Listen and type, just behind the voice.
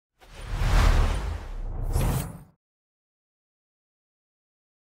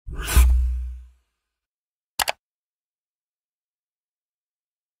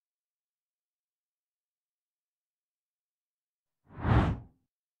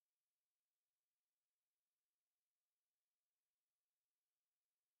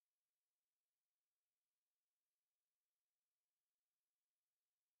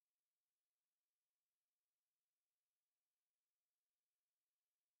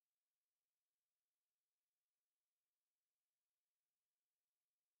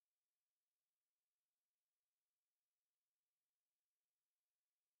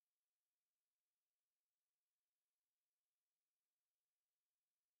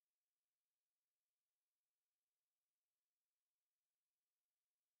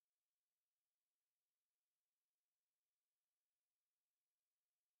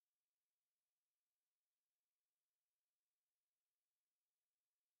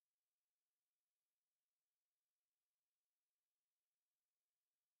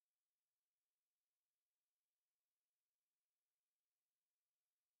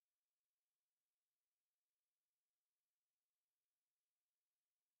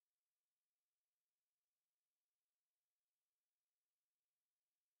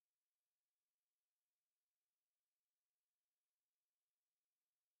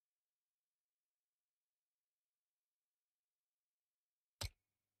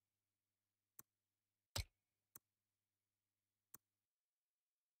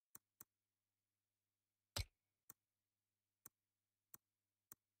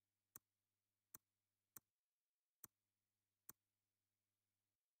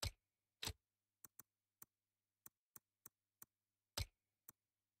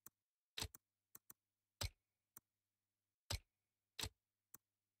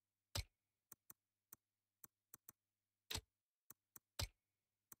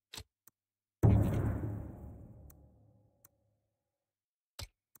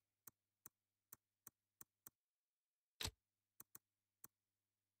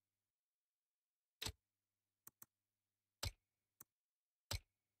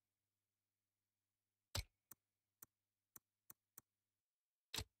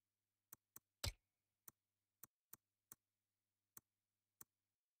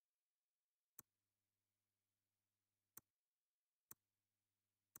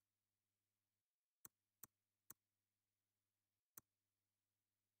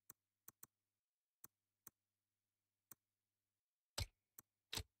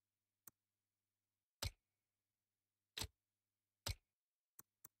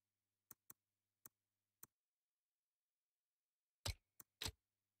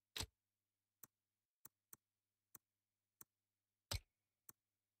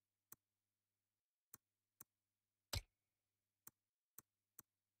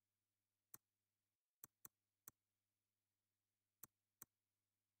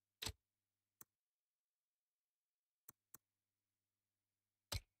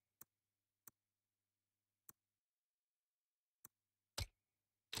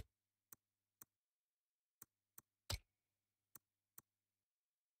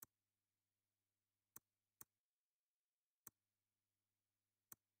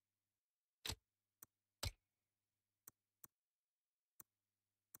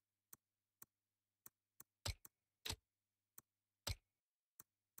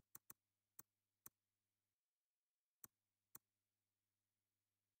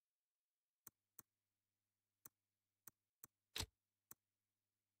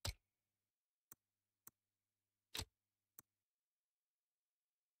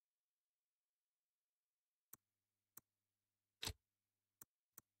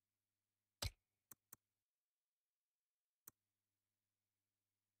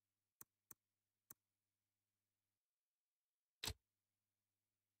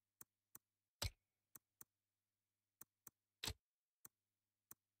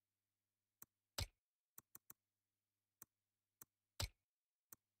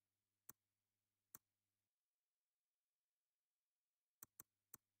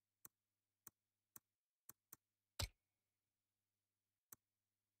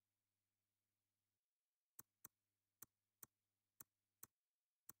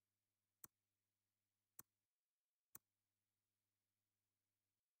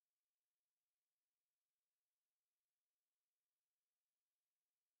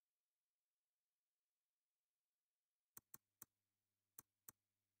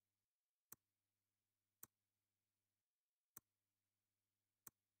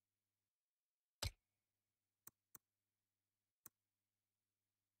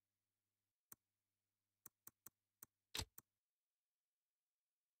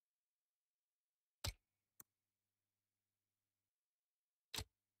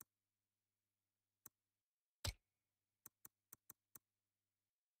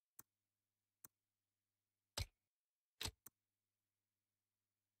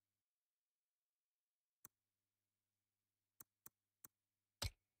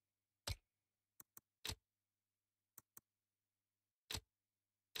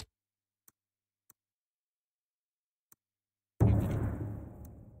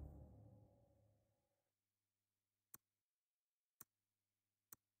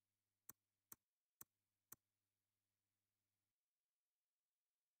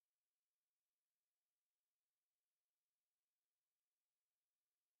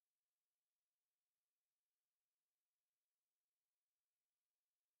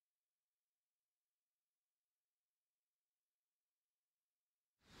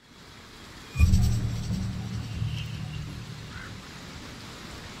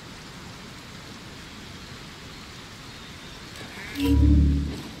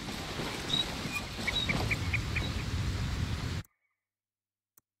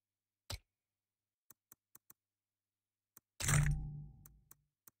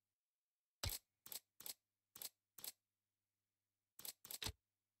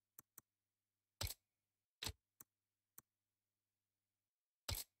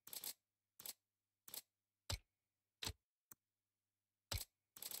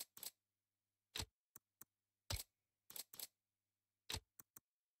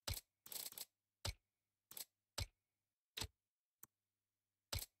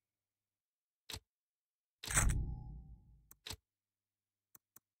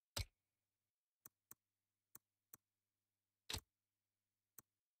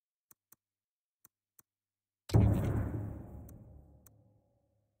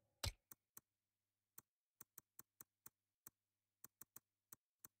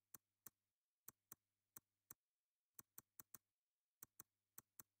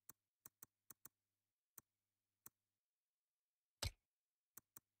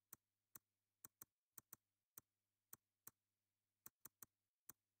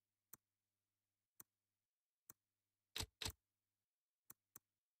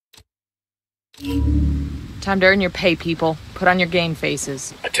Time to earn your pay, people. Put on your game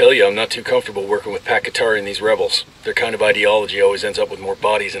faces. I tell you, I'm not too comfortable working with Ketaro and these rebels. Their kind of ideology always ends up with more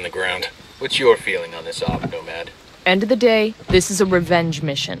bodies in the ground. What's your feeling on this op, Nomad? End of the day, this is a revenge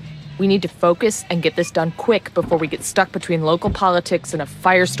mission. We need to focus and get this done quick before we get stuck between local politics and a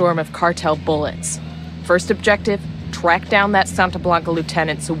firestorm of cartel bullets. First objective, track down that Santa Blanca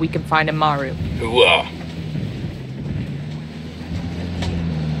lieutenant so we can find Amaru. Hooah!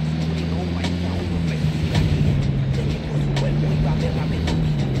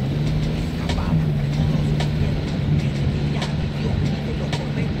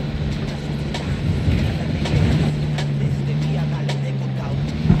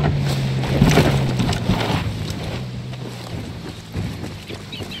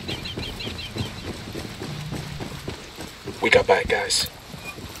 We got bad guys.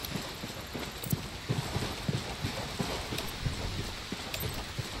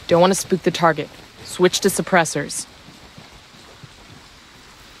 Don't want to spook the target. Switch to suppressors.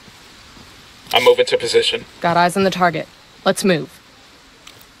 I'm moving to position. Got eyes on the target. Let's move.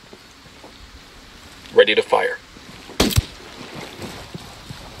 Ready to fire.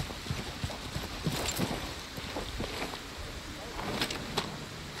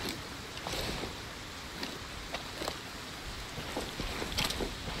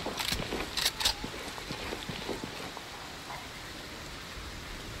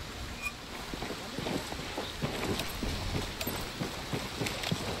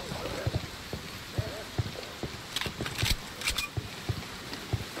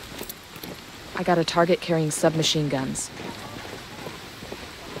 I got a target carrying submachine guns.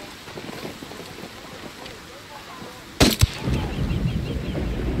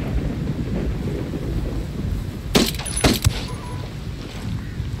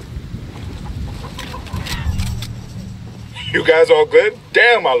 You guys all good?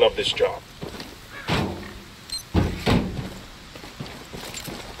 Damn, I love this job.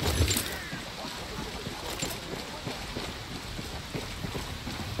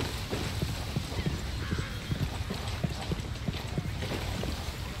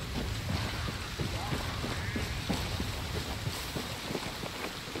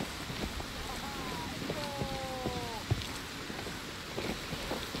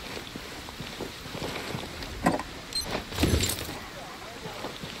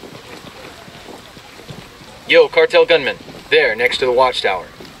 Yo, cartel gunman. There, next to the watchtower.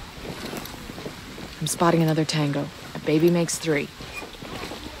 I'm spotting another tango. A baby makes 3.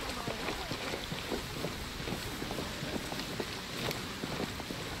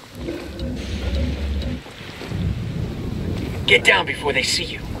 Get down before they see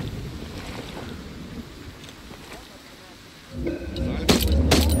you.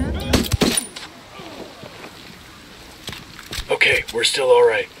 Okay, we're still all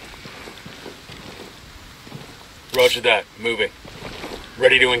right. Roger that. Moving.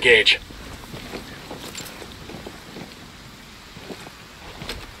 Ready to engage.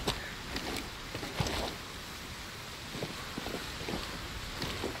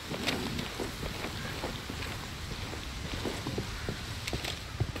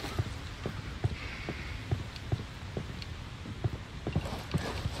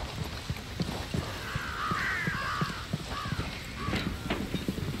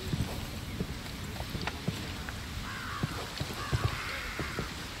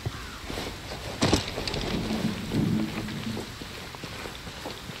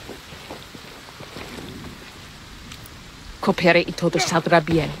 Coopere y todo saldrá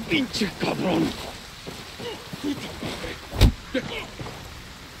bien. Pinche cabrón.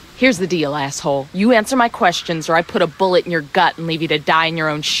 Here's the deal, asshole. You answer my questions or I put a bullet in your gut and leave you to die in your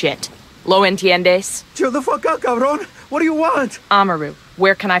own shit. Lo entiendes? Chill the fuck out, cabrón. What do you want? Amaru,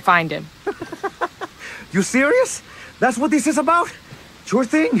 where can I find him? You serious? That's what this is about? Sure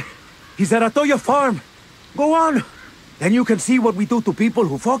thing. He's at Atoya Farm. Go on. Then you can see what we do to people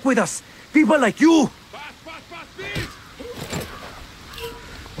who fuck with us. People like you.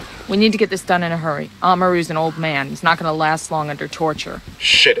 We need to get this done in a hurry. Amaru's an old man. He's not gonna last long under torture.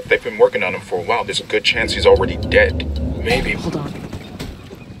 Shit, if they've been working on him for a while, there's a good chance he's already dead. Maybe. Hold on.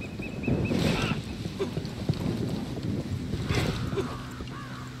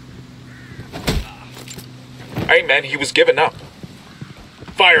 Hey man, he was giving up.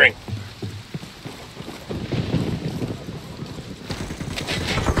 Firing!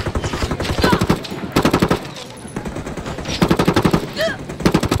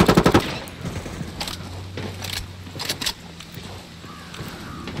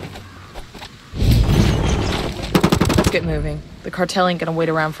 Get moving. The cartel ain't gonna wait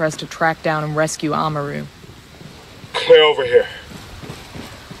around for us to track down and rescue Amaru. Clear over here.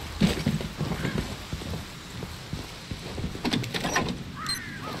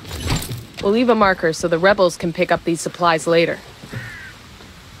 We'll leave a marker so the rebels can pick up these supplies later.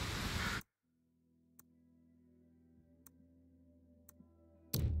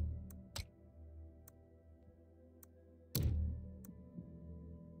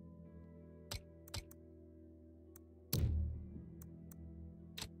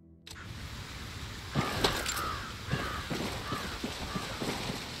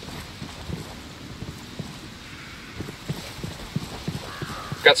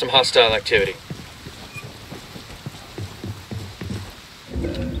 Got some hostile activity.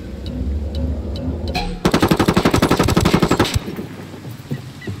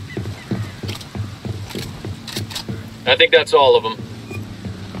 I think that's all of them.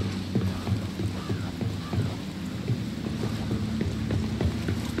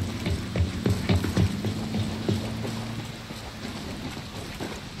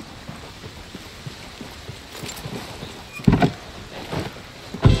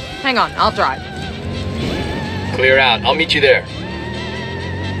 Hang on, I'll drive. Clear out. I'll meet you there.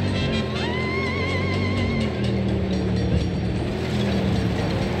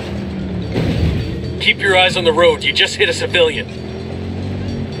 Keep your eyes on the road. You just hit a civilian.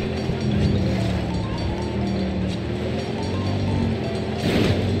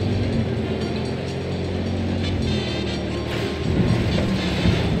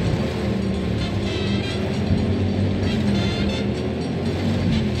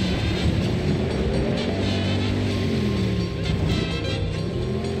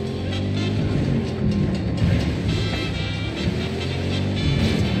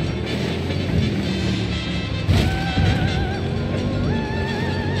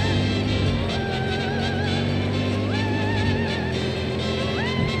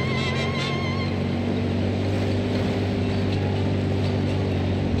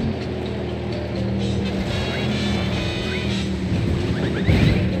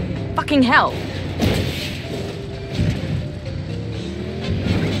 Fucking hell.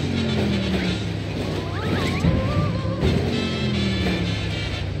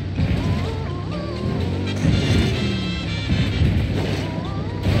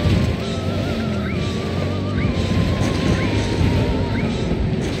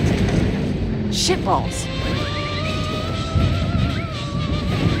 Shitballs.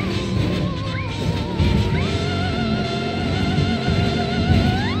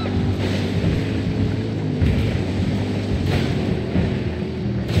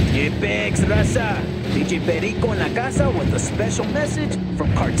 Bags, raza. DJ Perico in la casa with a special message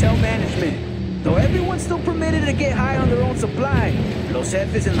from cartel management. Though everyone's still permitted to get high on their own supply, los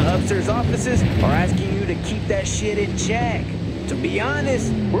jefes in the upstairs offices are asking you to keep that shit in check. To be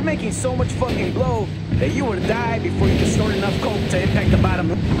honest, we're making so much fucking blow that you would die before you can snort enough coke to impact the bottom.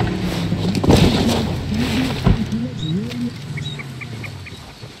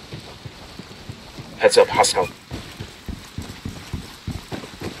 Heads up, hostile.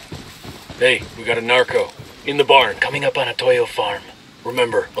 Hey, we got a narco. In the barn, coming up on a Toyo farm.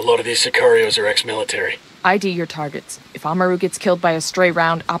 Remember, a lot of these sicarios are ex-military. ID your targets. If Amaru gets killed by a stray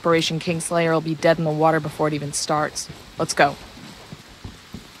round, Operation Kingslayer will be dead in the water before it even starts. Let's go.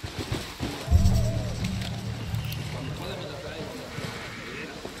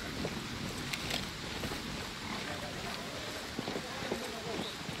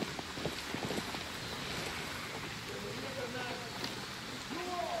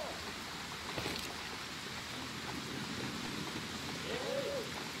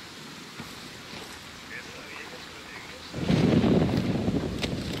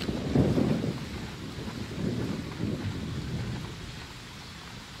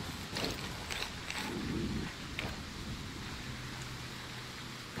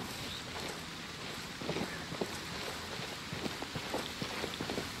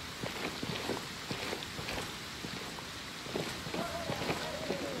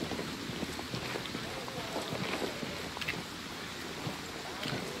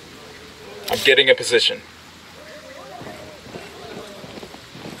 I'm getting a position.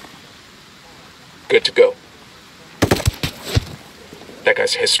 Good to go. That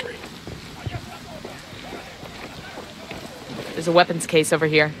guy's history. There's a weapons case over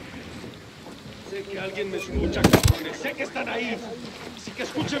here. Sé que alguien me escucha, cabrones. Sé que están ahí. Así que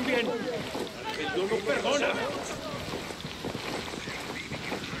escuchen bien. Que Dios no perdona.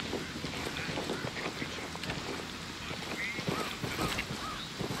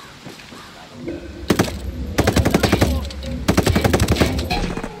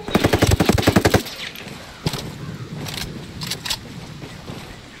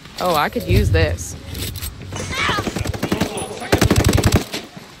 Oh, I could use this.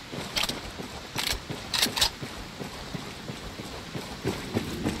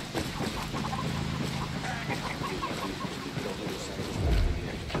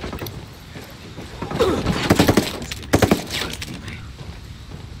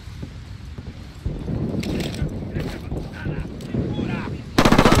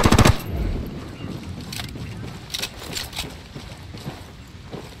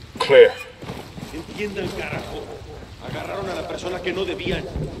 Clear. Entiendan, carajo. Agarraron a la persona que no debían.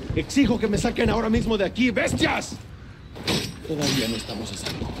 Exijo que me saquen ahora mismo de aquí, bestias. Todavía no estamos a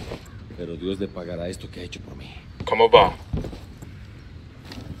salvo. Pero Dios le pagará esto que ha hecho por mí. ¿Cómo va?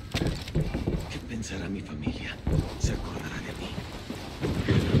 ¿Qué pensará mi familia? Se acordará de mí.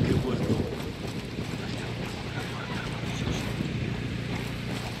 Qué bueno.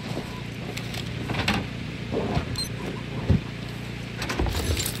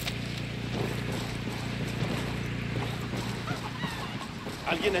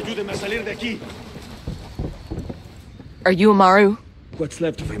 Alguien ayúdeme a salir de aquí. Are you Amaru? What's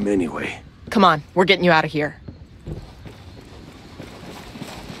left of him anyway? Come on, we're getting you out of here.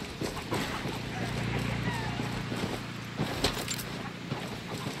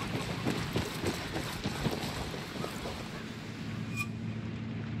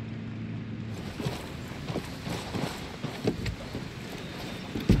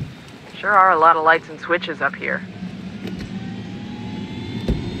 Sure are a lot of lights and switches up here.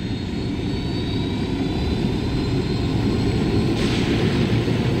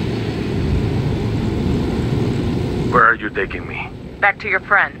 Where are you taking me? Back to your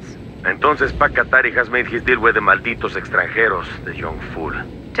friends. Entonces Katari has made his deal with the malditos extranjeros, the young fool.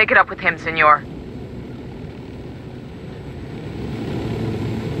 Take it up with him, senor.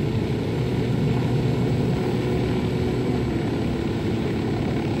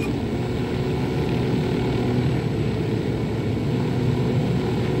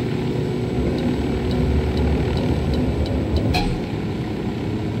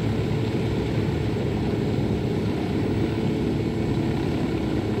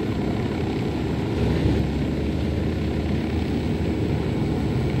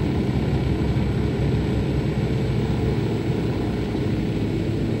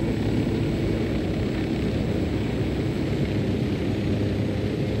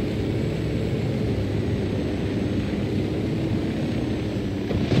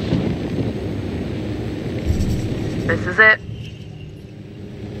 This is it.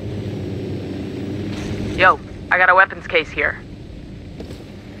 Yo, I got a weapons case here.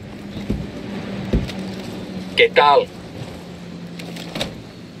 ¿Qué tal?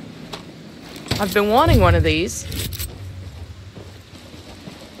 I've been wanting one of these.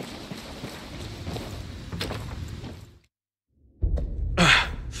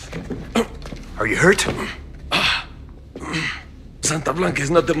 Are you hurt? Santa Blanca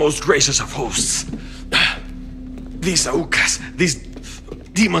is not the most gracious of hosts. These Aucas, these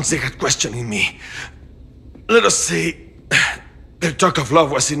demons they had questioning me. Let us say, their talk of love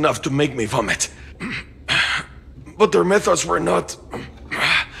was enough to make me vomit. But their methods were not...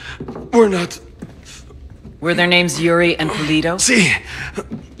 Were their names Yuri and Polito? Sí,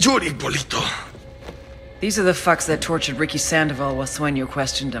 Yuri Polito. These are the fucks that tortured Ricky Sandoval while Sueño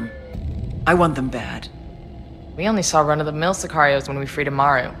questioned him. I want them bad. We only saw run-of-the-mill sicarios when we freed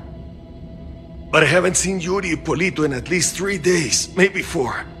Amaru. But I haven't seen Yuri and Polito in at least 3 days, maybe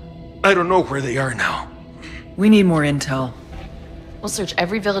 4. I don't know where they are now. We need more intel. We'll search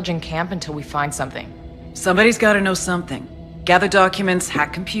every village and camp until we find something. Somebody's gotta know something. Gather documents,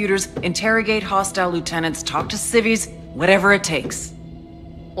 hack computers, interrogate hostile lieutenants, talk to civvies, whatever it takes.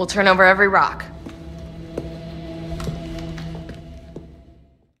 We'll turn over every rock.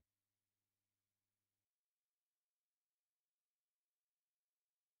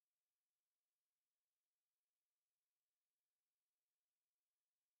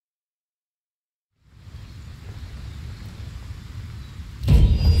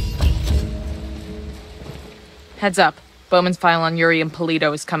 Heads up. Bowman's file on Yuri and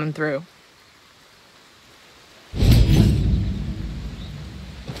Polito is coming through.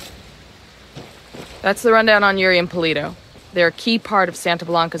 That's the rundown on Yuri and Polito. They're a key part of Santa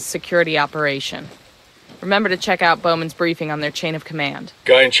Blanca's security operation. Remember to check out Bowman's briefing on their chain of command.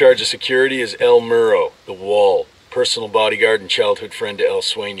 Guy in charge of security is El Muro, the Wall. Personal bodyguard and childhood friend to El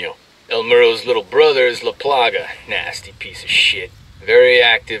Sueño. El Muro's little brother is La Plaga. Nasty piece of shit. Very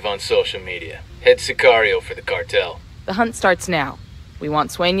active on social media. Head Sicario for the cartel. The hunt starts now. We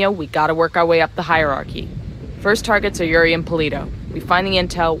want Sueño, we gotta work our way up the hierarchy. First targets are Yuri and Polito. We find the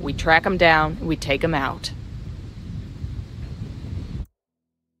intel, we track them down, and we take them out.